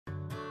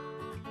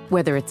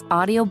Whether it's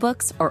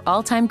audiobooks or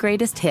all-time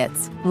greatest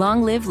hits,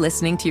 long live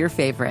listening to your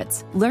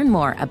favorites. Learn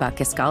more about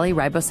Kisqali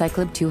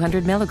Ribociclib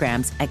 200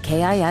 milligrams at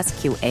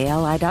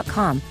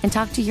KISQALI.com and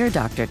talk to your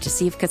doctor to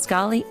see if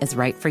Kisqali is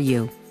right for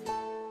you.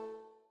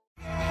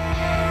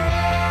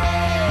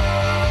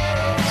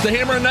 The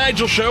Hammer and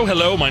Nigel Show.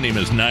 Hello, my name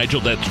is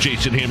Nigel. That's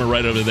Jason Hammer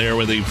right over there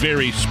with a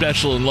very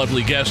special and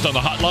lovely guest on the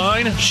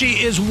hotline.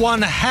 She is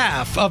one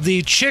half of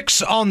the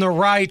Chicks on the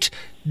Right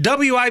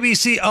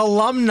WIBC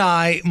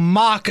alumni.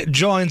 Mock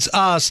joins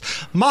us.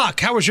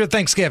 Mock, how was your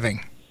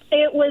Thanksgiving?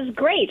 It was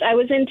great. I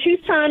was in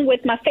Tucson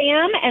with my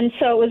fam, and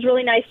so it was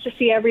really nice to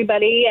see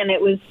everybody, and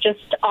it was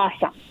just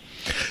awesome.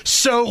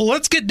 So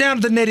let's get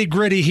down to the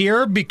nitty-gritty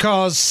here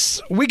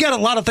because we got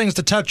a lot of things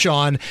to touch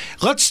on.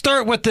 Let's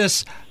start with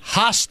this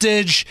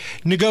hostage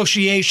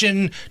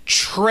negotiation,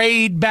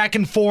 trade back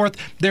and forth.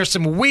 There's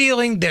some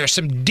wheeling, there's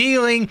some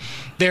dealing.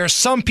 There are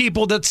some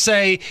people that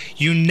say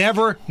you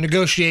never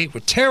negotiate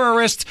with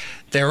terrorists.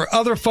 There are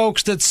other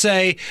folks that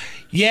say,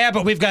 yeah,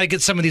 but we've got to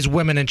get some of these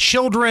women and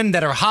children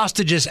that are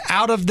hostages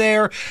out of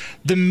there.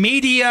 The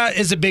media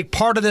is a big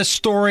part of this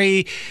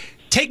story.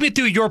 Take me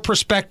through your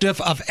perspective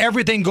of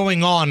everything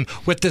going on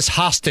with this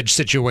hostage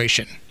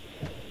situation.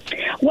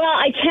 Well,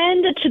 I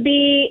tend to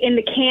be in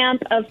the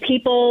camp of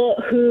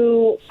people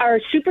who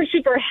are super,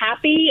 super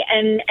happy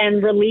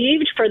and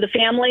relieved for the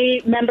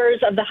family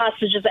members of the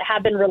hostages that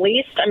have been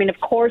released. I mean,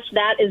 of course,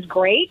 that is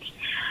great.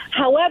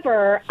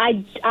 However,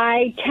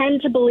 I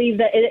tend to believe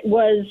that it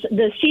was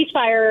the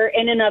ceasefire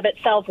in and of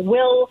itself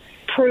will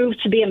prove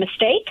to be a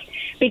mistake,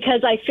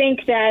 because I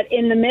think that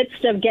in the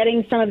midst of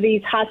getting some of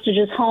these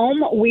hostages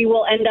home, we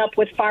will end up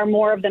with far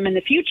more of them in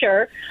the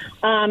future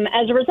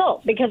as a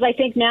result, because I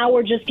think now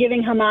we're just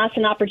giving Hamas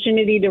an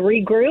opportunity to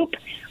regroup,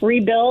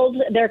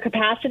 rebuild their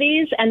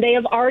capacities, and they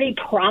have already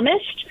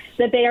promised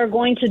that they are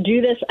going to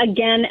do this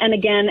again and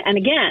again and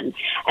again.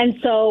 And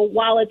so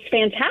while it's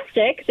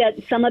fantastic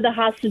that some of the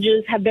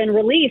hostages have been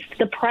released,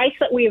 the price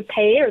that we have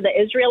paid, or that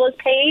Israel has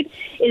paid,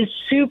 is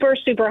super,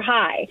 super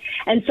high.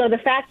 And so the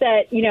fact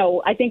that, you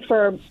know, I think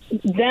for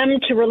them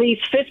to release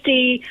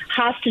 50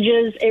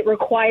 hostages, it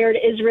required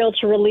Israel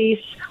to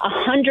release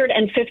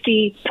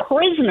 150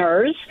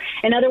 prisoners.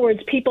 In other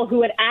words, people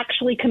who had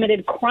actually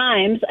committed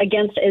crimes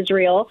against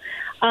Israel.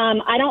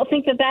 I don't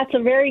think that that's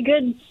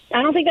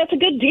a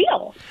good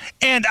deal.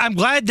 And I'm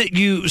glad that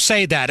you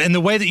say that, and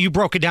the way that you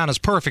broke it down is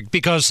perfect,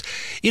 because,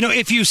 you know,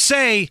 if you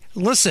say,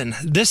 listen,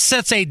 this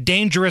sets a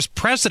dangerous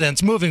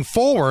precedence moving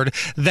forward,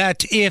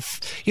 that if,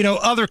 you know,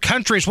 other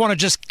countries want to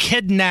just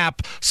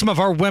kidnap some of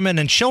our women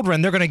and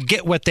children, they're going to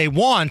get what they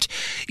want.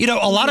 You know,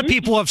 a lot of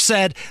people have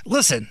said,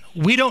 listen,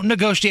 we don't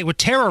negotiate with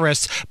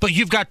terrorists, but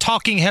you've got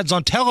talking heads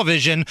on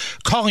television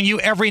calling you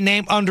every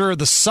name under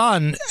the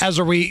sun as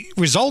a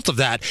result of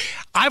that.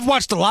 I've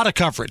watched a lot of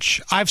coverage.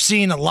 I've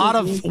seen a lot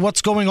of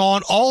what's going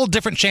on, all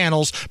different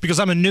channels, because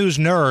I'm a news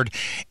nerd.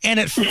 And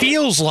it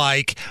feels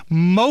like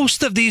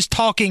most of these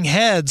talking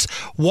heads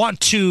want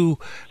to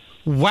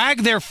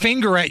wag their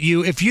finger at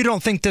you if you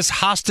don't think this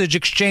hostage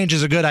exchange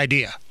is a good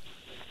idea.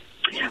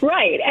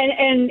 Right.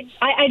 And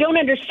I don't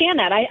understand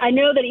that. I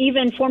know that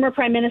even former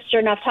Prime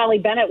Minister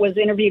Naftali Bennett was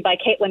interviewed by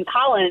Caitlin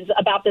Collins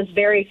about this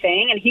very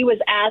thing, and he was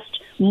asked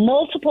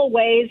multiple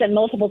ways and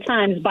multiple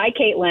times by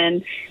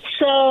Caitlin,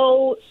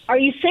 so are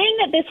you saying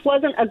that this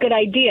wasn't a good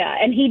idea?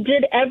 And he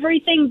did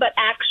everything but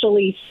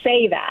actually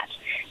say that,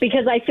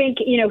 because I think,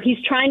 you know,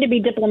 he's trying to be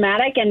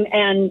diplomatic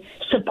and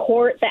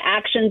support the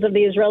actions of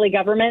the Israeli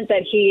government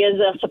that he is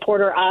a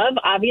supporter of,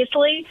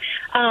 obviously.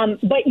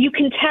 But you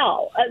can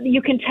tell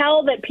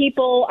that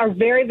people are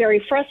very, very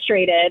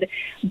frustrated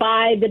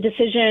by the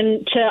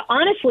decision to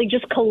honestly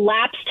just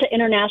collapse to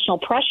international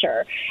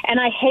pressure. And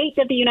I hate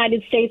that the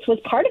United States was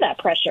part of that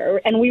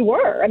pressure, and we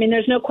were. I mean,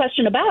 there's no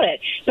question about it.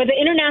 But the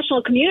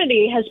international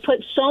community has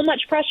put so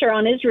much pressure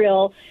on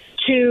Israel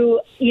to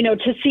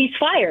cease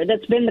fire.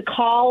 That's been the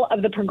call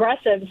of the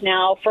progressives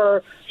now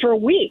for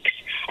weeks.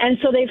 And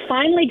so they've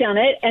finally done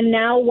it. And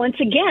now, once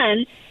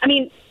again, I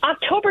mean,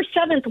 October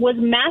 7th was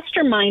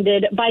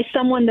masterminded by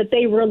someone that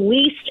they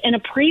released in a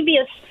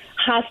previous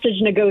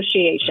hostage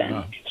negotiation.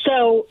 Uh-huh.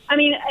 So, I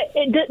mean,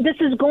 this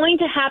is going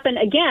to happen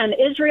again.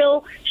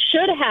 Israel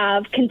should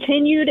have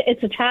continued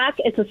its attack,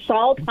 its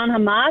assault on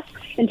Hamas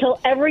until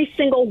every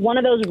single one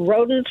of those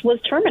rodents was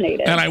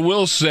terminated. And I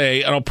will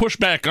say, and I'll push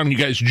back on you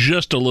guys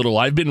just a little,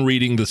 I've been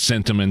reading the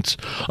sentiments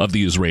of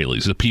the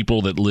Israelis, the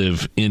people that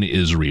live in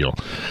Israel.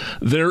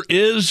 There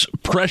is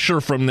pressure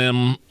from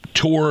them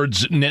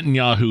towards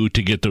Netanyahu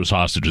to get those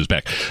hostages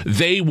back.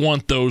 They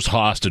want those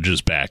hostages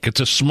back.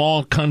 It's a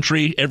small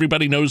country.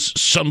 Everybody knows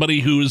somebody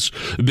who's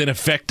been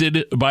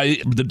affected by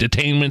the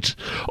detainment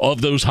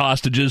of those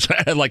hostages.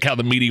 I like how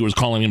the media was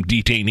calling them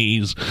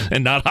detainees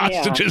and not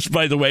hostages,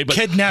 by the way. But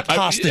kidnapped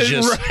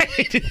hostages.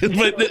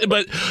 Right.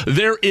 but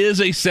there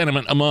is a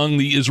sentiment among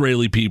the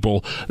Israeli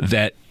people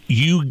that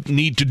you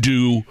need to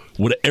do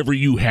whatever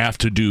you have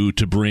to do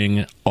to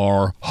bring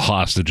our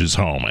hostages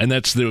home. And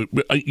that's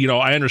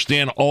I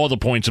understand all the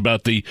points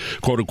about the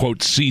quote-unquote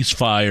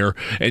ceasefire.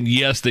 And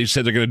yes, they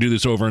said they're going to do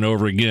this over and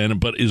over again,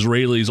 but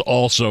Israelis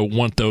also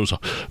want those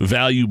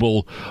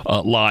valuable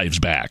lives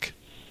back.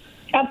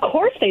 Of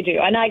course they do,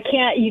 and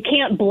you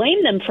can't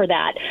blame them for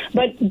that.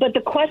 But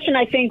the question,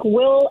 I think,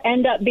 will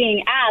end up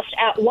being asked: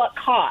 at what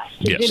cost?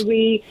 Yes.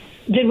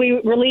 Did we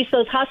release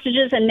those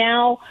hostages? And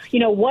now,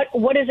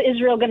 what is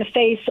Israel going to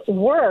face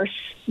worse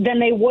than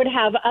they would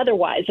have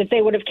otherwise if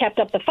they would have kept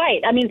up the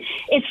fight? I mean,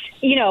 it's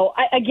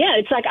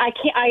it's like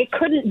I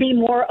couldn't be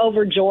more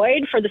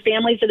overjoyed for the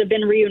families that have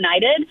been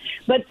reunited.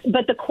 But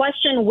the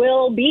question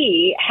will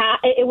be,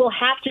 it will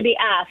have to be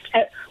asked: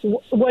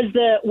 was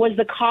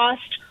the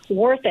cost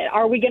worth it?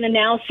 Are we going to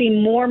now see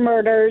more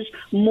murders,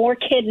 more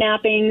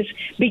kidnappings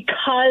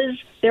because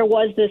there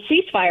was this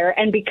ceasefire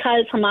and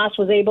because Hamas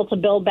was able to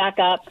build back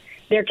up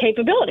their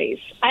capabilities?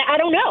 I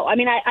don't know. I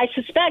mean, I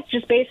suspect,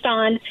 just based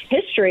on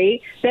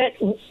history, that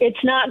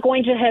it's not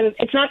going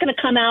to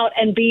come out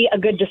and be a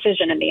good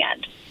decision in the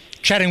end.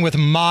 Chatting with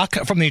Mock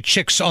from the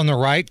Chicks on the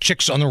Right,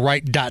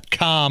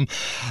 chicksontheright.com.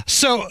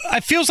 So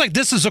it feels like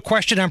this is a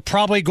question I'm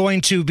probably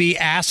going to be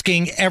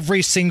asking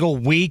every single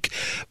week,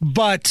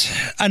 but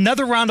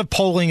another round of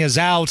polling is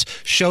out,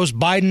 shows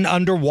Biden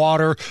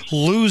underwater,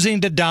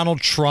 losing to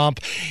Donald Trump.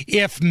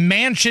 If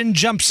Manchin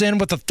jumps in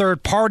with a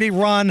third-party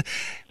run,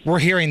 we're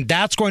hearing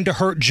that's going to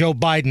hurt Joe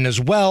Biden as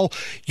well.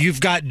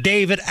 You've got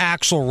David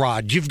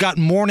Axelrod. You've got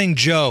Morning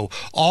Joe.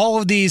 All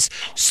of these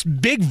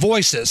big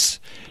voices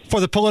for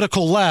the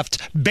political left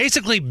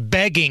basically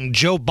begging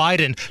Joe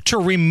Biden to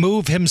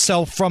remove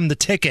himself from the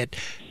ticket.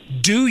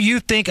 Do you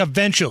think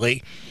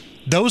eventually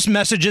those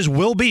messages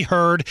will be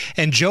heard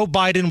and Joe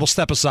Biden will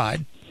step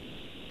aside?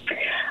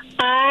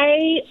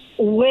 I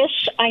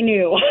wish I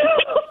knew.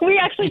 We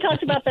actually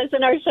talked about this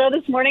in our show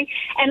this morning,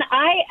 and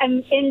I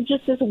am in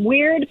just this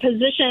weird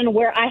position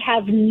where I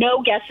have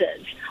no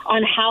guesses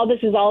on how this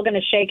is all going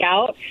to shake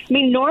out. I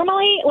mean,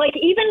 normally, like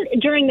even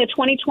during the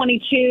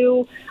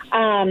 2022,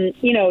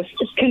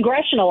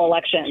 congressional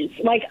elections,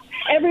 like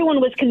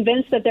everyone was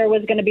convinced that there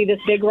was going to be this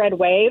big red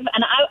wave,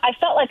 and I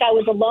felt like I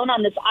was alone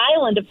on this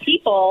island of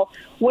people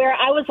where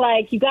I was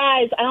like, you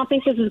guys, I don't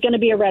think this is going to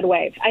be a red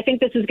wave. I think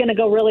this is going to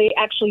go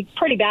actually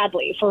pretty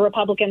badly for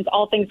Republicans,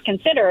 all things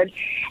considered.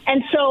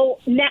 And so,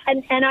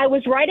 and I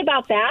was right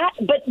about that,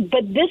 but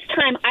this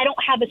time I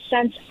don't have a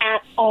sense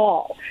at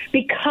all,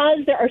 because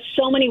there are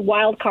so many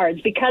wild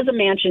cards, because of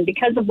Manchin,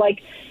 because of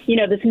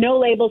this no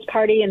labels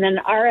party, and then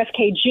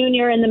RFK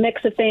Jr. in the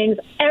mix of things.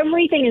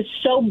 Everything is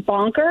so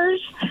bonkers.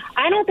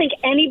 I don't think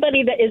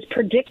anybody that is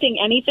predicting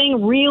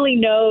anything really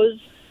knows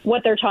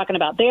what they're talking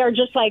about. They are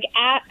just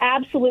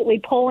absolutely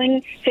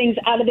pulling things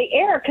out of the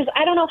air, because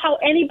I don't know how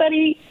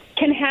anybody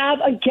can have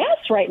a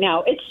guess right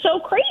now. It's so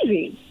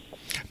crazy.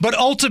 But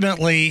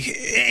ultimately,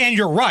 and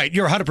you're right,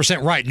 you're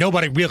 100% right,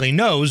 nobody really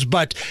knows,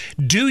 but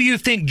do you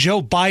think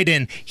Joe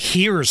Biden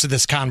hears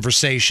this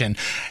conversation?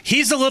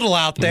 He's a little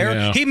out there.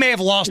 Yeah. He may have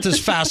lost his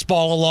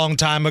fastball a long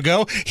time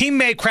ago. He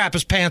may crap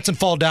his pants and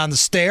fall down the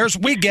stairs.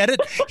 We get it.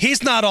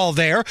 He's not all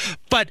there,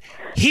 but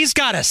he's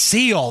got to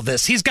see all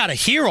this. He's got to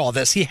hear all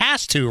this. He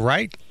has to,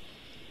 right?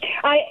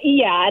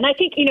 And I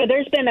think,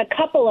 there's been a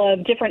couple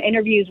of different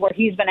interviews where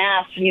he's been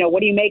asked, what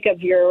do you make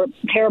of your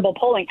terrible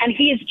polling? And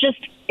he's just,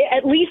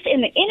 at least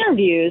in the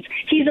interviews,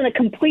 he's in a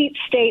complete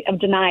state of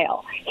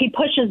denial. He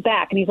pushes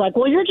back and he's like,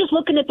 well, you're just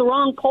looking at the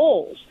wrong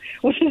polls,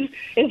 which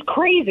is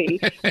crazy.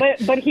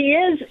 but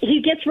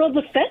he gets real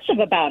defensive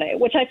about it,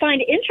 which I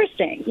find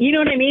interesting. You know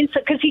what I mean? So,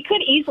 because he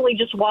could easily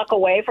just walk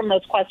away from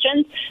those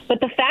questions. But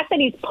the fact that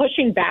he's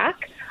pushing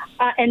back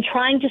and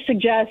trying to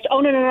suggest,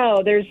 oh,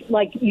 no, there's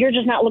you're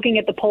just not looking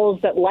at the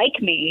polls that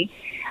like me.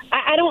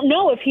 I don't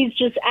know if he's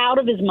just out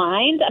of his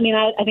mind. I mean,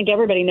 I think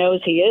everybody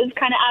knows he is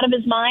kind of out of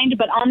his mind.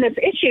 But on this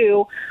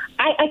issue,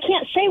 I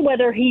can't say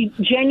whether he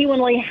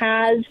genuinely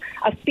has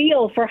a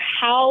feel for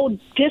how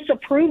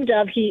disapproved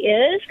of he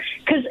is,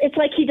 because it's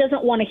like he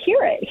doesn't want to hear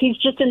it. He's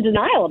just in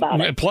denial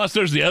about it. Plus,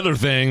 there's the other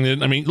thing that,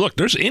 look,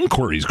 there's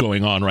inquiries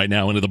going on right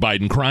now into the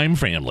Biden crime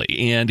family,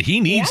 and he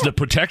needs the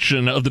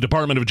protection of the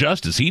Department of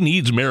Justice. He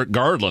needs Merrick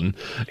Garland,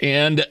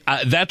 and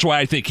that's why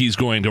I think he's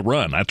going to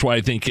run. That's why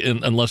I think,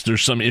 unless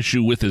there's some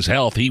issue with his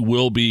health, he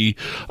will be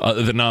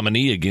the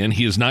nominee again.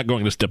 He is not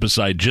going to step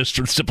aside just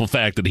for the simple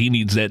fact that he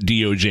needs that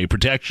DOJ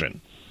protection.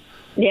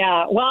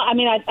 Yeah, well, I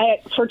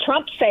for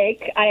Trump's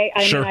sake,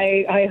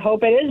 I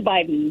hope it is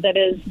Biden that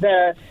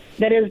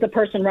is the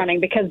person running,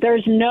 because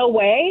there's no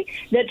way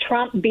that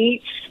Trump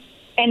beats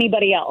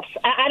anybody else.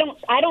 I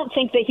don't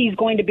think that he's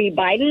going to beat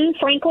Biden,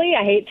 frankly.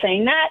 I hate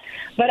saying that,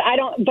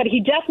 but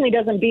he definitely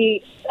doesn't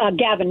beat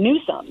Gavin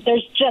Newsom.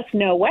 There's just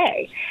no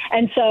way.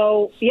 And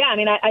so,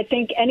 I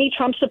think any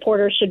Trump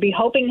supporter should be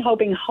hoping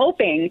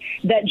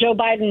that Joe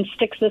Biden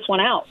sticks this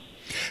one out.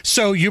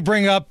 So you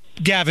bring up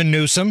Gavin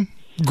Newsom,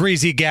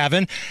 Greasy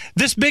Gavin.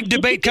 This big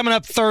debate coming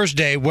up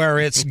Thursday where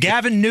it's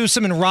Gavin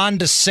Newsom and Ron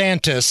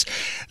DeSantis,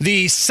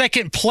 the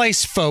second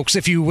place folks,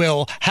 if you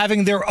will,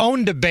 having their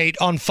own debate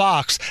on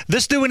Fox.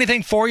 This do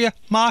anything for you,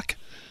 Mock?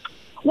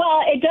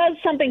 Well, it does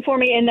something for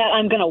me in that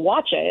I'm going to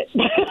watch it.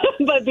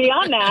 But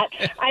beyond that,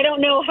 I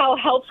don't know how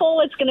helpful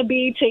it's going to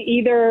be to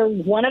either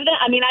one of them.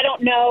 I mean, I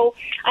don't know.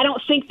 I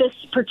don't think this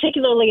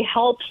particularly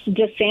helps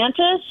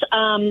DeSantis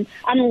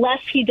unless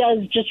he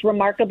does just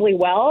remarkably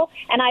well.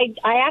 And I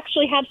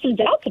actually have some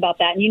doubts about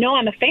that. And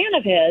I'm a fan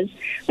of his.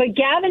 But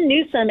Gavin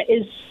Newsom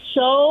is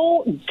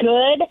so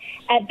good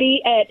at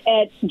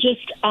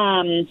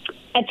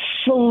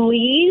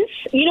sleaze,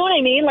 you know what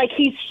I mean? Like,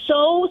 he's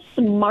so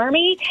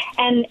smarmy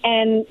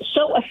and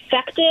so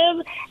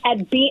effective at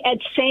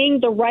saying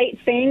the right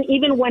thing,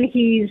 even when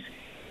he's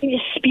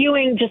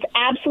spewing just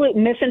absolute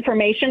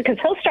misinformation, because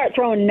he'll start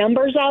throwing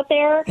numbers out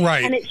there,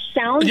 right? And it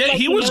sounds like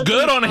he was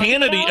good on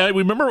Hannity. I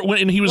remember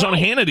when he was on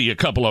Hannity a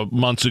couple of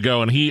months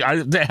ago, and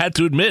I had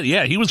to admit,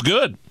 he was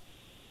good.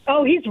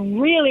 Oh, he's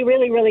really,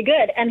 really, really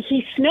good. And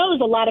he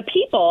snows a lot of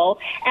people.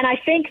 And I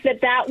think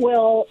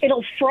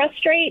it'll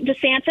frustrate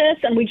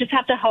DeSantis. And we just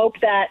have to hope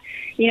that,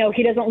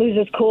 he doesn't lose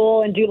his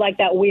cool and do like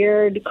that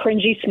weird,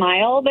 cringy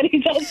smile that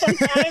he does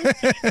sometimes.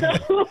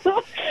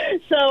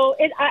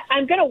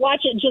 I'm going to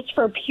watch it just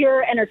for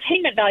pure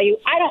entertainment value.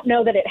 I don't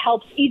know that it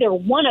helps either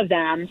one of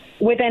them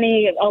with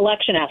any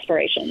election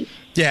aspirations.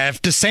 Yeah,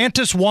 if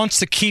DeSantis wants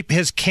to keep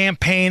his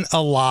campaign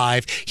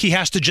alive, he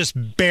has to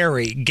just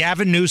bury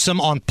Gavin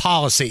Newsom on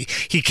policy.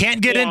 He can't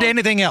get into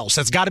anything else.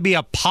 It's got to be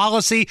a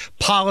policy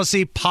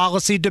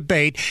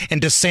debate,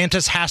 and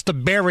DeSantis has to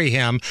bury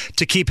him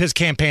to keep his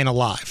campaign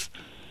alive.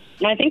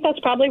 I think that's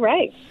probably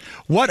right.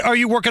 What are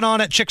you working on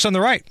at Chicks on the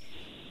Right?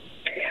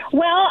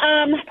 Well,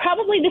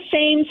 probably the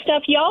same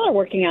stuff y'all are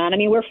working on. I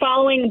mean, we're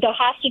following the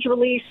hostage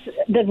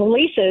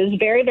releases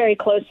very, very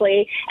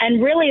closely,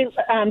 and really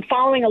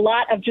following a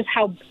lot of just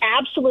how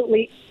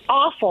absolutely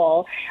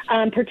awful,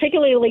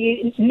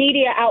 particularly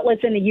media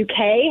outlets in the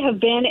UK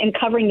have been in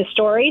covering the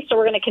story. So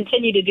we're going to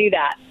continue to do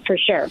that for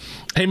sure.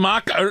 Hey,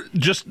 Mock,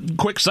 just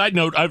quick side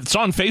note. I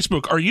saw on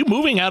Facebook, are you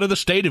moving out of the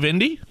state of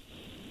Indy?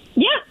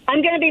 Yeah,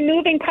 I'm going to be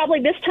moving probably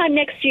this time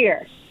next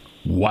year.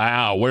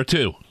 Wow. Where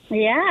to?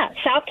 Yeah,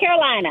 South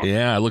Carolina.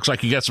 Yeah, it looks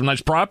like you got some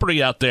nice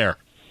property out there.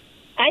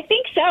 I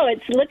think so.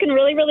 It's looking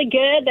really, really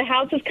good. The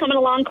house is coming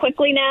along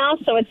quickly now,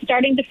 so it's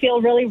starting to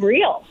feel really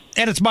real.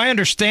 And it's my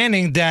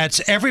understanding that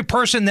every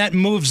person that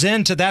moves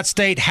into that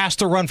state has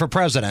to run for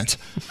president.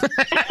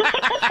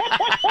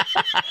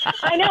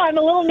 I know. I'm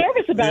a little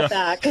nervous about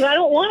that because I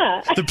don't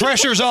want to. The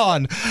pressure's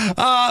on.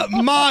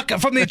 Mock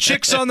from the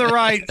Chicks on the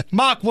Right.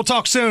 Mock, we'll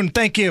talk soon.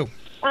 Thank you.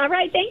 All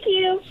right. Thank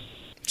you.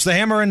 It's the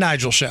Hammer and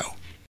Nigel Show.